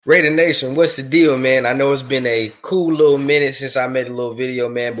Raider Nation, what's the deal, man? I know it's been a cool little minute since I made a little video,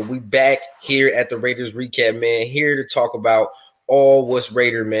 man, but we back here at the Raiders Recap, man, here to talk about all what's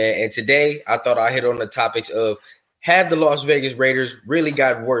Raider, man. And today, I thought I hit on the topics of have the Las Vegas Raiders really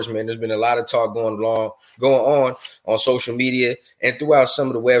gotten worse, man? There's been a lot of talk going on social media and throughout some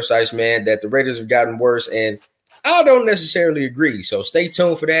of the websites, man, that the Raiders have gotten worse, and I don't necessarily agree. So stay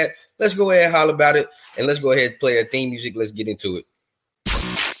tuned for that. Let's go ahead and holler about it, and let's go ahead and play our theme music. Let's get into it.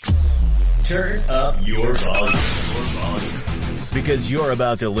 Turn up your volume. Because you're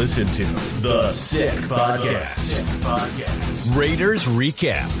about to listen to The Sick Podcast. Raiders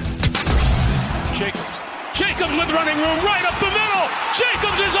Recap. Jacobs with running room right up the middle.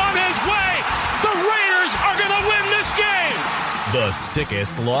 Jacobs is on his way. The Raiders are going to win this game. The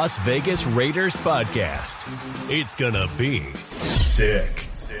sickest Las Vegas Raiders podcast. It's going to be sick.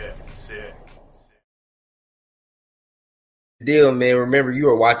 Deal, man. Remember, you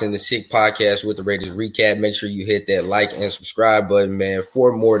are watching the Sick Podcast with the Raiders Recap. Make sure you hit that like and subscribe button, man,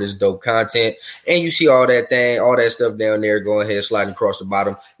 for more of this dope content. And you see all that stuff down there. Go ahead, sliding across the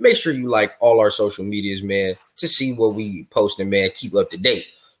bottom. Make sure you like all our social medias, man, to see what we posting, man. Keep up to date.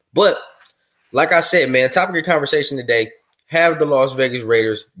 But like I said, man, topic of conversation today: have the Las Vegas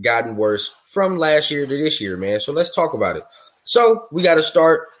Raiders gotten worse from last year to this year, man? So let's talk about it. So we got to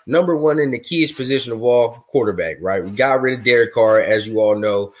start number one in the keyest position of all, quarterback, right? We got rid of Derek Carr, as you all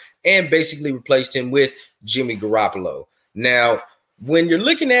know, and basically replaced him with Jimmy Garoppolo. Now, when you're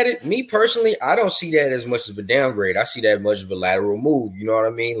looking at it, me personally, I don't see that as much of a downgrade. I see that much of a lateral move. You know what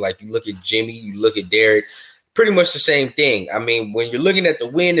I mean? Like, you look at Jimmy, you look at Derek, pretty much the same thing. I mean, when you're looking at the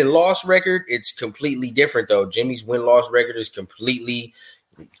win and loss record, it's completely different, though. Jimmy's win-loss record is completely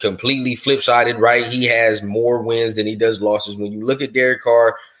flip-sided, right? He has more wins than he does losses. When you look at Derek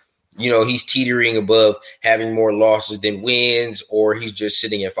Carr, you know, he's teetering above having more losses than wins, or he's just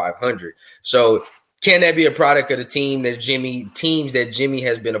sitting at 500. So can that be a product of the teams that Jimmy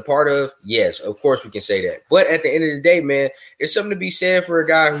has been a part of? Yes, of course we can say that. But at the end of the day, man, it's something to be said for a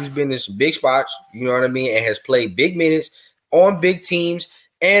guy who's been in some big spots, you know what I mean, and has played big minutes on big teams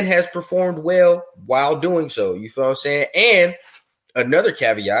and has performed well while doing so. You feel what I'm saying? And another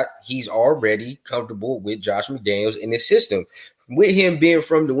caveat, he's already comfortable with Josh McDaniels in his system. With him being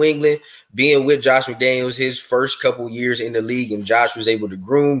from New England, being with Josh McDaniels his first couple years in the league, and Josh was able to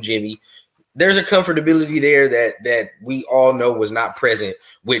groom Jimmy, there's a comfortability there that we all know was not present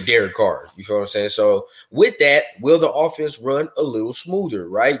with Derek Carr. You feel what I'm saying? So with that, will the offense run a little smoother,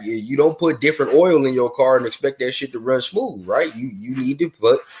 right? You don't put different oil in your car and expect that shit to run smooth, right? You need to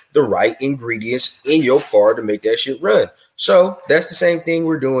put the right ingredients in your car to make that shit run. So that's the same thing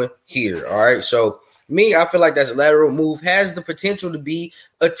we're doing here, all right? So I feel like that's a lateral move, has the potential to be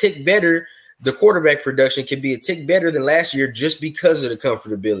a tick better. The quarterback production can be a tick better than last year just because of the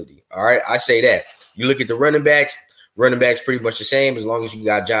comfortability, all right? I say that. You look at the running backs pretty much the same. As long as you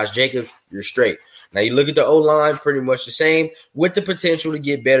got Josh Jacobs, you're straight. Now you look at the O-line, pretty much the same, with the potential to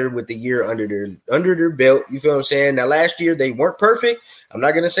get better with the year under their belt. You feel what I'm saying? Now last year they weren't perfect. I'm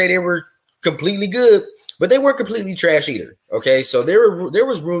not going to say they were completely good, but they weren't completely trash either, okay? So there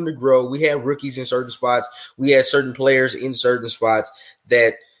was room to grow. We had rookies in certain spots. We had certain players in certain spots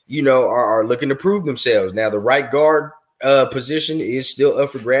that, you know, are looking to prove themselves. Now, the right guard position is still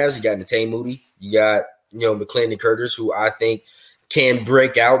up for grabs. You got Netane Moody. You got, you know, McClendon Curtis, who I think can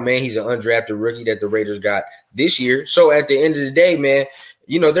break out, man. He's an undrafted rookie that the Raiders got this year. So at the end of the day, man,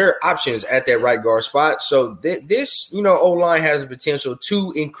 you know, there are options at that right guard spot. So this, you know, O-line has the potential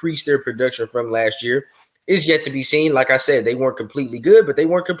to increase their production from last year. Is yet to be seen. Like I said, they weren't completely good, but they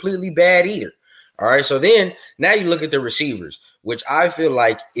weren't completely bad either. All right. So then now you look at the receivers, which I feel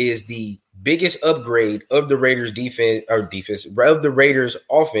like is the biggest upgrade of the Raiders defense of the Raiders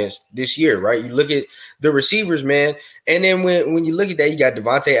offense this year, right? You look at the receivers, man. And then when you look at that, you got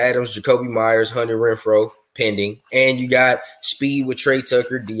Devontae Adams, Jacoby Myers, Hunter Renfrow pending, and you got speed with Trey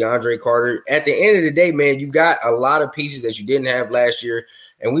Tucker, DeAndre Carter. At the end of the day, man, you got a lot of pieces that you didn't have last year.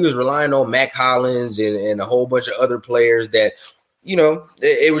 And we was relying on Mac Hollins and a whole bunch of other players that, you know,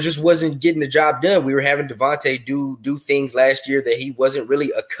 it just wasn't getting the job done. We were having Devontae do things last year that he wasn't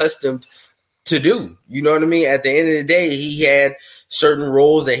really accustomed to do. You know what I mean? At the end of the day, he had certain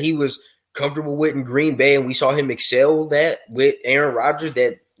roles that he was comfortable with in Green Bay, and we saw him excel that with Aaron Rodgers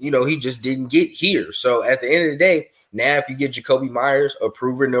that, you know, he just didn't get here. So at the end of the day, now if you get Jacoby Myers, a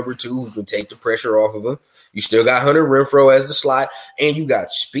proven number 2 who can take the pressure off of him, you still got Hunter Renfrow as the slot, and you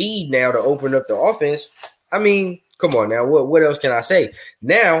got speed now to open up the offense. I mean, come on now. What else can I say?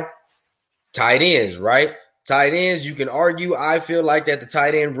 Now, tight ends, right? Tight ends, you can argue. I feel like that the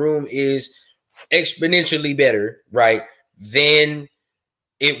tight end room is exponentially better, right, than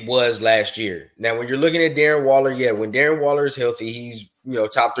it was last year. Now, when you're looking at Darren Waller, when Darren Waller is healthy, he's,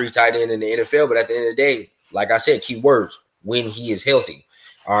 top 3 tight end in the NFL. But at the end of the day, like I said, key words, when he is healthy.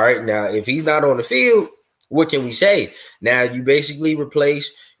 All right. Now, if he's not on the field, what can we say? Now, you basically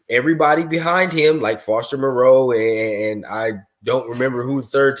replace everybody behind him, like Foster Moreau, and I don't remember who the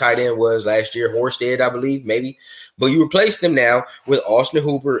third tight end was last year, Horsted, I believe, maybe. But you replace them now with Austin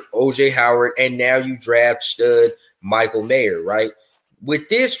Hooper, O.J. Howard, and now you draft stud Michael Mayer, right? With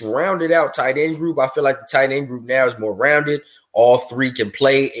this rounded out tight end group, I feel like the tight end group now is more rounded. All 3 can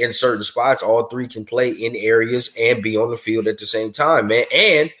play in certain spots. All 3 can play in areas and be on the field at the same time, man.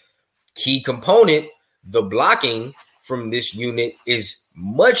 And key component, the blocking from this unit is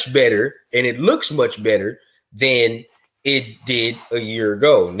much better, and it looks much better than it did a year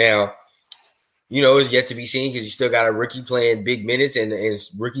ago. Now, it's yet to be seen because you still got a rookie playing big minutes, and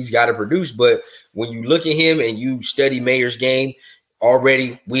rookies got to produce. But when you look at him and you study Mayer's game,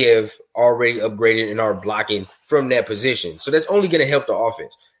 we have already upgraded in our blocking from that position. So that's only going to help the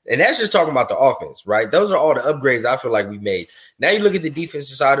offense. And that's just talking about the offense, right? Those are all the upgrades I feel like we made. Now you look at the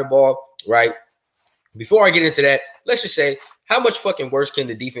defensive side of the ball, right? Before I get into that, let's just say, how much fucking worse can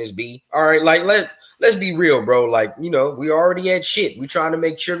the defense be? All right, like let's be real, bro. Like, we already had shit. We trying to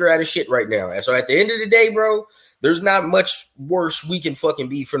make sugar out of shit right now. And so at the end of the day, bro, there's not much worse we can fucking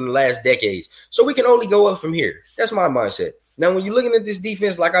be from the last decades. So we can only go up from here. That's my mindset. Now, when you're looking at this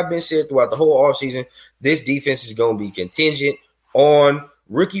defense, like I've been saying throughout the whole offseason, this defense is going to be contingent on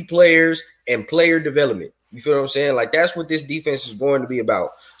rookie players and player development. You feel what I'm saying? Like, that's what this defense is going to be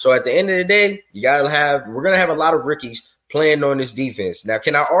about. So at the end of the day, we're going to have a lot of rookies playing on this defense. Now,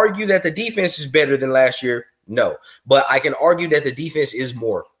 can I argue that the defense is better than last year? No. But I can argue that the defense is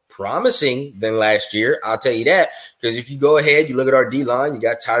more promising than last year. I'll tell you that, because if you go ahead, you look at our D-line, you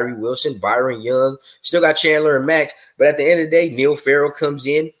got Tyree Wilson, Byron Young, still got Chandler and Max. But at the end of the day, Neil Farrell comes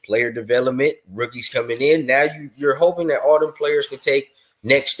in, player development, rookies coming in. Now you're hoping that all them players can take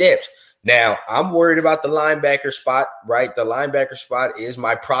next steps. Now, I'm worried about the linebacker spot, right? The linebacker spot is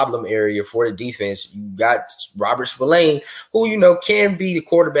my problem area for the defense. You got Robert Spillane, who, can be the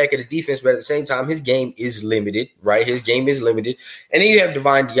quarterback of the defense, but at the same time, his game is limited, right? His game is limited. And then you have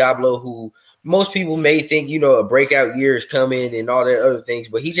Divine Diablo, who most people may think, a breakout year is coming and all that other things,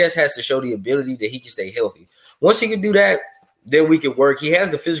 but he just has to show the ability that he can stay healthy. Once he can do that, then we can work. He has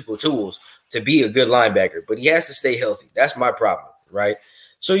the physical tools to be a good linebacker, but he has to stay healthy. That's my problem, right?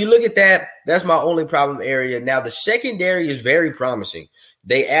 So you look at that, that's my only problem area. Now, the secondary is very promising.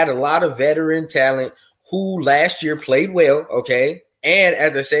 They add a lot of veteran talent who last year played well, okay, and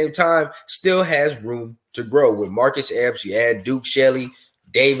at the same time still has room to grow. With Marcus Epps, you add Duke Shelley,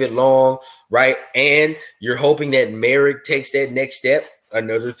 David Long, right? And you're hoping that Merrick takes that next step.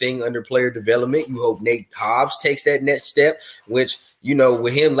 Another thing under player development, you hope Nate Hobbs takes that next step, which,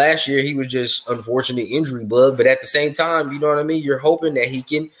 with him last year, he was just unfortunate injury bug. But at the same time, you know what I mean? You're hoping that he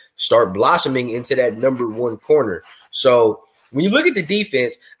can start blossoming into that number 1 corner. So when you look at the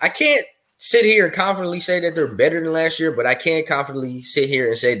defense, I can't sit here and confidently say that they're better than last year, but I can confidently sit here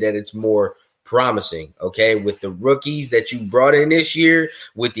and say that it's more promising, okay? With the rookies that you brought in this year,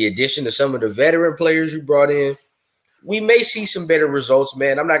 with the addition of some of the veteran players you brought in, we may see some better results,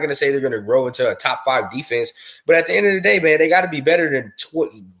 man. I'm not going to say they're going to grow into a top 5 defense, but at the end of the day, man, they got to be better than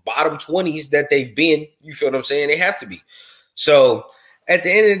bottom 20s that they've been. You feel what I'm saying? They have to be. So at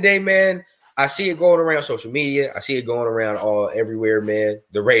the end of the day, man, I see it going around social media. I see it going around everywhere, man.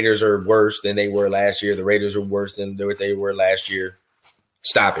 The Raiders are worse than they were last year. The Raiders are worse than what they were last year.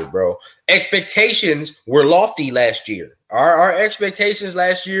 Stop it, bro. Expectations were lofty last year. Our expectations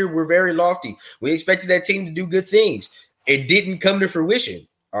last year were very lofty. We expected that team to do good things. It didn't come to fruition,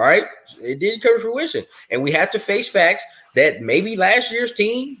 all right? It didn't come to fruition. And we have to face facts that maybe last year's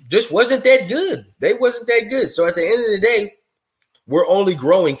team just wasn't that good. They wasn't that good. So at the end of the day, we're only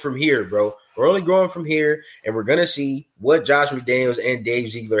growing from here, bro. We're only growing from here, and we're going to see what Josh McDaniels and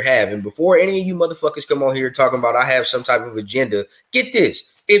Dave Ziegler have. And before any of you motherfuckers come on here talking about I have some type of agenda, get this.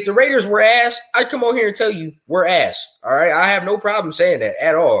 If the Raiders were ass, I'd come on here and tell you we're ass, all right? I have no problem saying that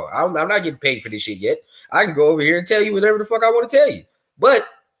at all. I'm not getting paid for this shit yet. I can go over here and tell you whatever the fuck I want to tell you. But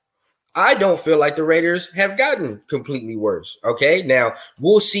I don't feel like the Raiders have gotten completely worse, okay? Now,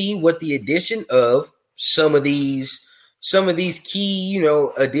 we'll see what the addition of some of these key,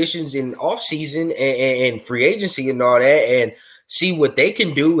 additions in offseason and free agency and all that, and see what they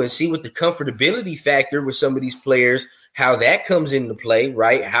can do and see what the comfortability factor with some of these players, how that comes into play,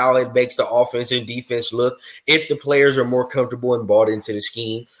 right? How it makes the offense and defense look. If the players are more comfortable and bought into the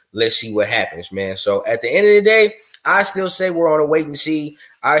scheme, let's see what happens, man. So at the end of the day, I still say we're on a wait and see.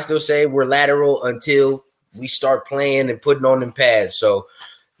 I still say we're lateral until we start playing and putting on them pads. So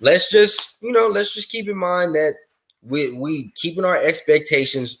let's just keep in mind that we keeping our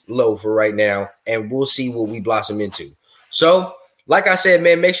expectations low for right now, and we'll see what we blossom into. So, like I said,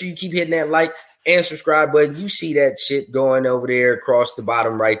 man, make sure you keep hitting that like and subscribe button. You see that shit going over there across the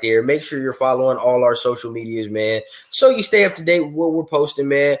bottom right there. Make sure you're following all our social medias, man, so you stay up to date with what we're posting,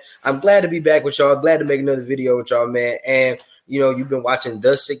 man. I'm glad to be back with y'all. Glad to make another video with y'all, man. And, you've been watching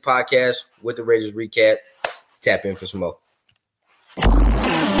The Sick Podcast with the Raiders Recap. Tap in for some more.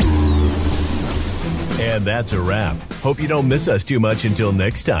 And that's a wrap. Hope you don't miss us too much until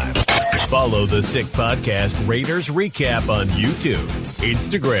next time. Follow The Sick Podcast Raiders Recap on YouTube,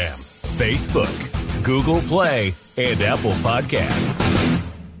 Instagram, Facebook, Google Play, and Apple Podcasts.